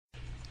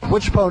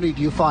Which pony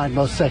do you find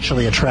most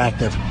sexually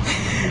attractive?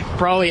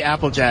 Probably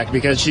Applejack,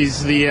 because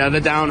she's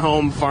the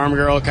down-home farm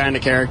girl kind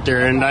of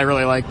character, and I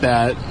really like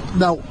that.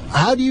 Now,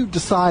 how do you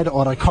decide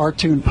on a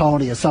cartoon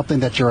pony as something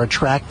that you're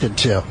attracted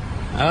to?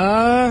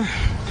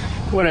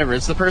 Whatever.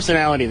 It's the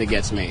personality that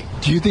gets me.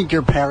 Do you think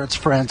your parents'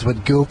 friends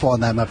would goof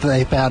on them if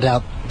they found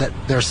out that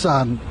their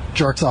son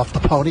jerks off the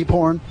pony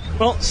porn?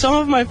 Well, some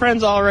of my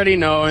friends already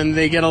know, and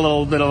they get a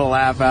little bit of a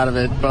laugh out of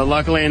it, but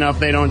luckily enough,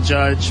 they don't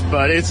judge.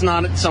 But it's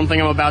not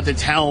something I'm about to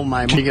tell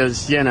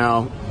because,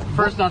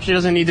 first off, she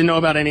doesn't need to know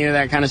about any of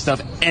that kind of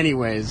stuff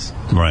anyways.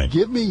 Right.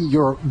 Give me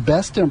your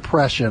best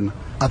impression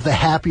of the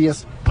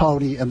happiest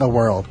pony in the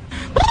world.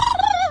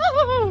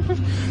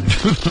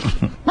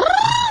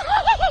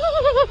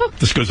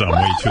 This goes on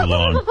way too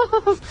long.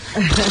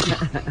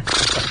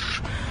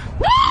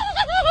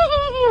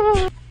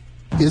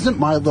 Isn't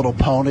My Little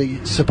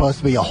Pony supposed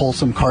to be a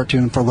wholesome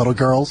cartoon for little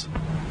girls?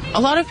 A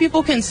lot of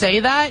people can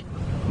say that,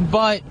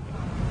 but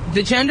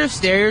the gender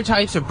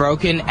stereotypes are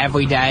broken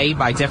every day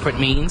by different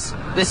means.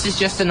 This is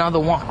just another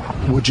one.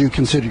 Would you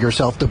consider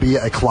yourself to be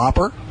a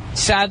clopper?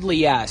 Sadly,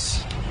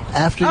 yes.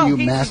 After you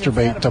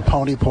masturbate to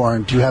pony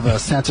porn, do you have a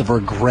sense of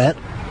regret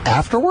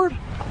afterward?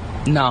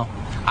 No.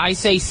 I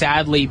say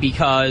sadly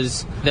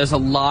because there's a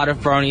lot of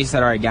bronies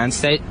that are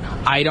against it.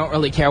 I don't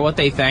really care what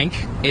they think.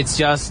 It's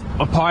just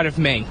a part of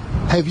me.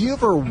 Have you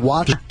ever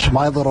watched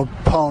My Little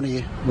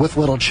Pony with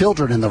little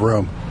children in the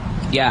room?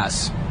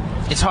 Yes.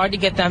 It's hard to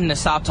get them to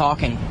stop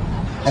talking.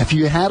 If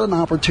you had an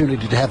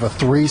opportunity to have a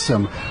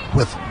threesome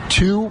with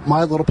two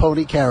My Little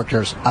Pony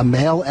characters, a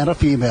male and a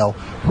female,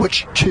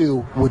 which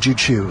two would you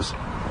choose?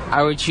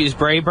 I would choose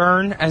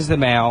Brayburn as the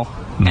male,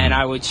 and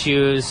I would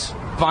choose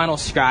Vinyl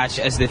Scratch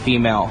as the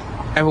female.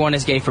 Everyone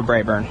is gay for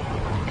Brayburn.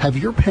 Have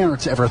your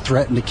parents ever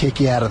threatened to kick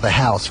you out of the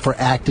house for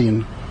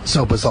acting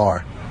so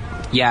bizarre?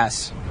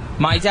 Yes.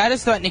 My dad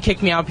has threatened to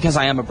kick me out because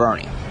I am a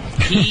brony.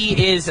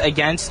 He is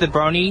against the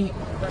brony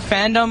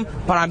fandom,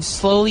 but I'm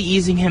slowly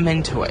easing him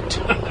into it.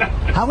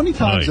 How many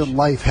times in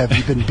life have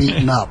you been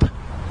beaten up?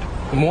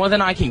 More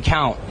than I can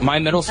count. My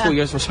middle school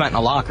years were spent in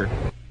a locker.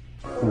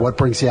 What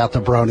brings you out to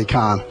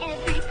BronyCon?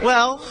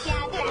 Well,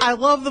 I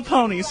love the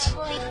ponies.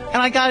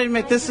 And I gotta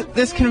admit,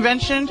 this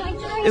convention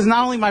is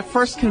not only my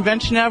first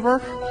convention ever,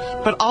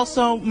 but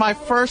also my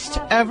first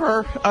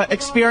ever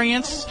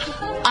experience.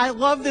 I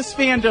love this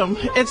fandom.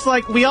 It's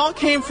like we all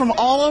came from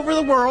all over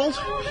the world,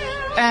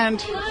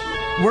 and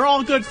we're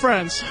all good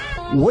friends.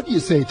 What do you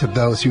say to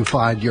those who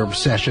find your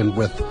obsession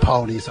with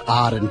ponies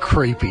odd and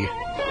creepy?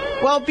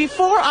 Well,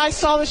 before I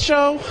saw the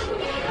show,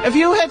 if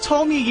you had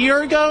told me a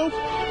year ago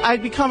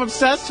I'd become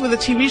obsessed with a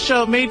TV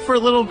show made for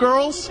little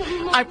girls,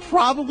 I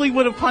probably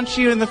would have punched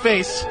you in the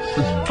face.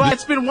 But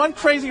it's been one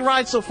crazy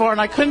ride so far, and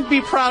I couldn't be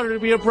prouder to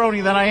be a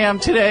brony than I am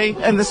today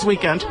and this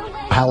weekend.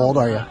 How old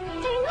are you?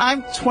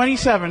 I'm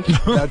 27.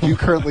 Now, do you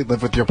currently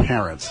live with your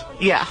parents?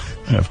 Yeah.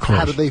 Of course.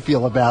 How do they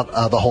feel about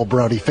the whole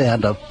brony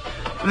fandom?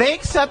 They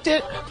accept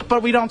it,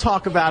 but we don't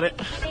talk about it.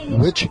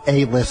 Which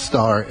A-list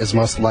star is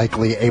most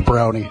likely a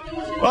brony?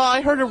 Well,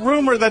 I heard a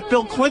rumor that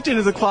Bill Clinton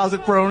is a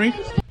closet brony.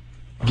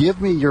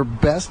 Give me your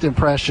best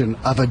impression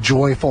of a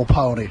joyful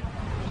pony.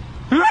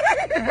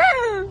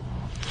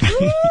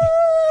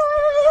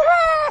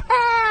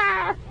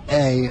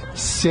 A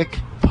sick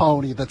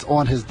pony that's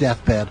on his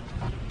deathbed.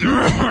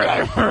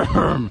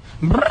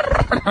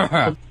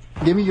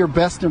 Give me your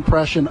best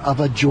impression of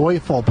a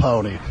joyful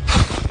pony.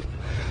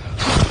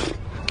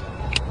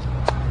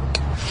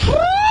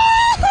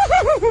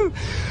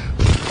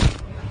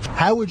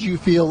 How would you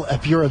feel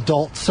if your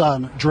adult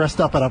son dressed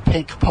up in a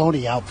pink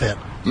pony outfit?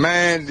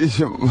 Man,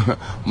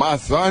 my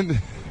son,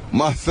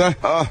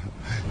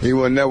 he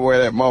will never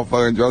wear that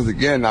motherfucking dress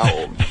again. I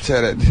will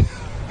tell it.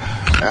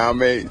 I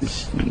mean,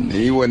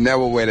 he will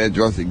never wear that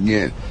dress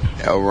again.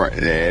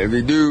 If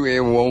he do, it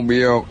won't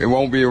be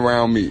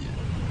around me.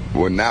 It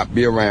will not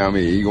be around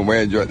me. He gonna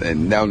wear a dress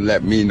and don't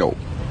let me know.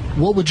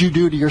 What would you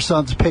do to your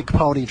son's pink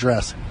pony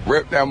dress?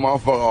 Rip that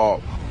motherfucker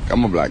off.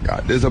 I'm a black guy.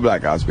 This is a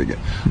black guy speaking.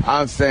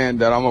 I'm saying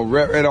that I'm gonna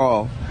rip it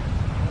off,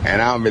 and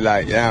I'll be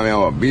like, yeah, I'm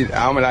gonna be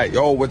like,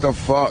 yo, what the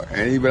fuck?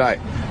 And he be like,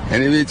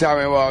 and he be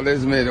talking about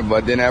this minute,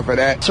 but then after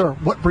that. Sir,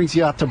 what brings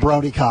you out to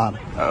BronyCon?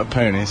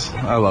 Ponies.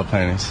 I love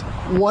ponies.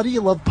 Why do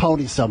you love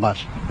ponies so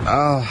much?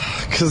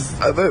 Because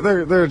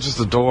they're just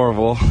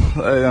adorable.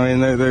 I mean,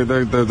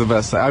 they're the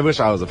best. I wish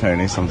I was a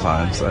pony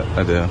sometimes.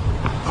 I do.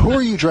 Who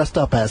are you dressed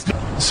up as?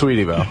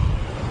 Sweetie Belle.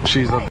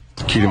 She's a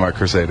Cutie Mark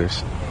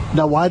Crusaders.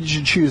 Now, why did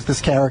you choose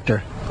this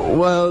character?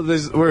 Well,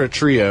 we're a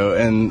trio,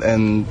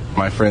 and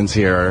my friends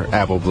here are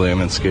Apple Bloom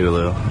and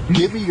Scootaloo.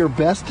 Give me your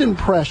best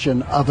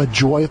impression of a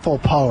joyful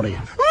pony.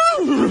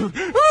 Do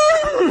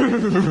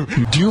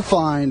you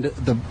find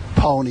the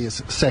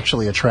ponies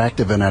sexually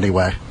attractive in any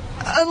way?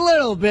 A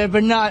little bit,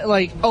 but not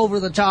like over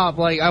the top.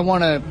 Like I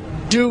want to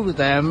do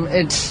them.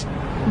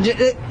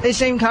 They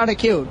seem kind of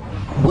cute.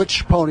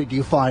 Which pony do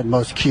you find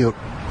most cute?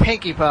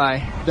 Pinkie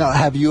Pie. Now,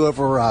 have you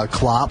ever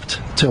clopped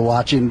to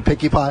watching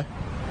Pinkie Pie?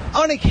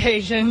 On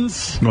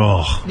occasions.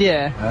 Oh.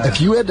 Yeah. If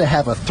you had to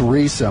have a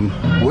threesome,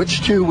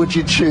 which two would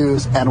you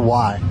choose and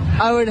why?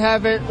 I would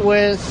have it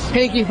with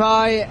Pinkie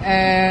Pie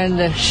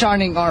and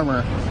Shining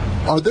Armor.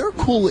 Are there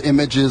cool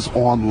images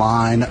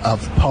online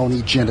of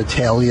pony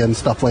genitalia and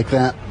stuff like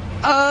that?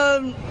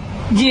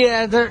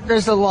 Yeah,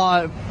 there's a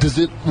lot. Does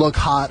it look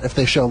hot if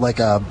they show like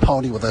a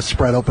pony with a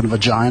spread open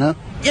vagina?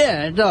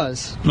 Yeah, it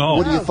does. Oh.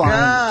 What do you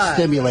find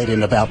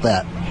stimulating about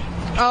that?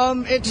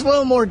 It's a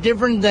little more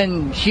different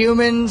than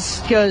humans,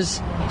 because,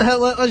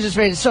 let's just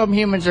face it, some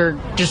humans are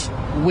just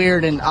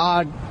weird and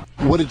odd.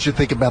 What did you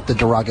think about the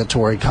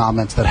derogatory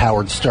comments that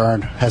Howard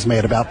Stern has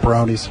made about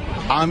bronies?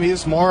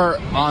 He's more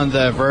on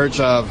the verge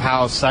of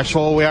how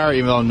sexual we are,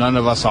 even though none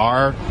of us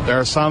are. There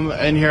are some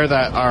in here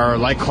that are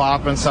like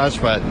Klopp and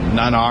such, but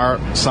none are.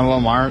 Some of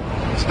them aren't.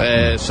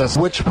 It's just...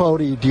 Which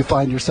pony do you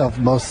find yourself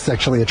most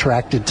sexually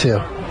attracted to?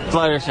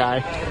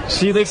 Fluttershy.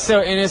 She looks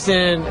so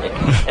innocent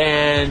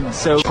and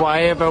so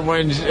quiet, but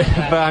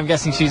I'm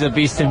guessing she's a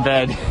beast in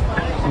bed.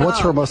 What's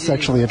her most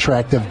sexually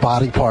attractive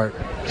body part?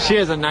 She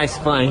has a nice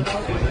flank.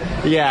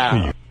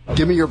 Yeah.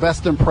 Give me your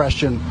best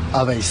impression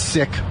of a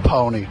sick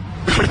pony.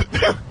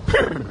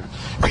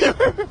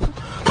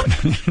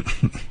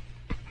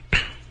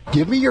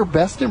 Give me your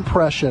best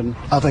impression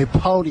of a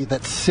pony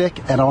that's sick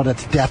and on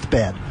its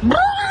deathbed.